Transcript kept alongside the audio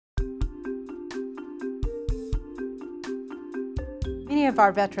Many of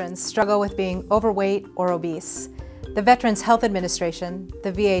our veterans struggle with being overweight or obese. The Veterans Health Administration,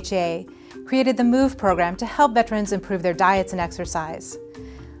 the VHA, created the MOVE program to help veterans improve their diets and exercise.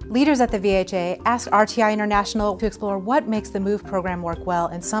 Leaders at the VHA asked RTI International to explore what makes the MOVE program work well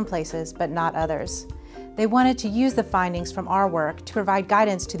in some places but not others. They wanted to use the findings from our work to provide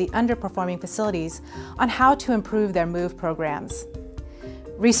guidance to the underperforming facilities on how to improve their MOVE programs.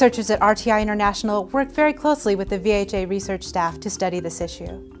 Researchers at RTI International worked very closely with the VHA research staff to study this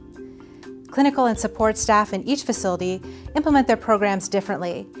issue. Clinical and support staff in each facility implement their programs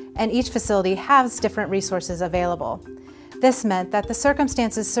differently, and each facility has different resources available. This meant that the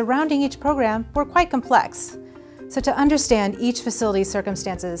circumstances surrounding each program were quite complex. So to understand each facility's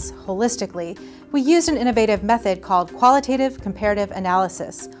circumstances holistically, we used an innovative method called Qualitative Comparative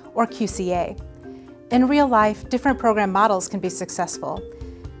Analysis, or QCA. In real life, different program models can be successful.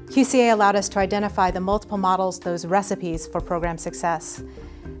 QCA allowed us to identify the multiple models, those recipes for program success.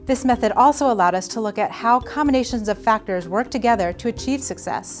 This method also allowed us to look at how combinations of factors work together to achieve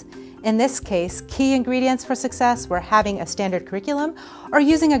success. In this case, key ingredients for success were having a standard curriculum or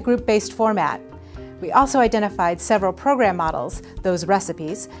using a group-based format. We also identified several program models, those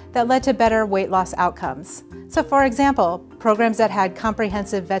recipes, that led to better weight loss outcomes. So for example, programs that had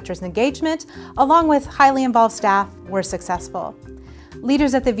comprehensive veterans engagement, along with highly involved staff, were successful.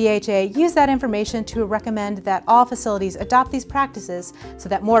 Leaders at the VHA used that information to recommend that all facilities adopt these practices so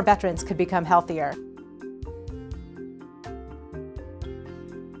that more veterans could become healthier.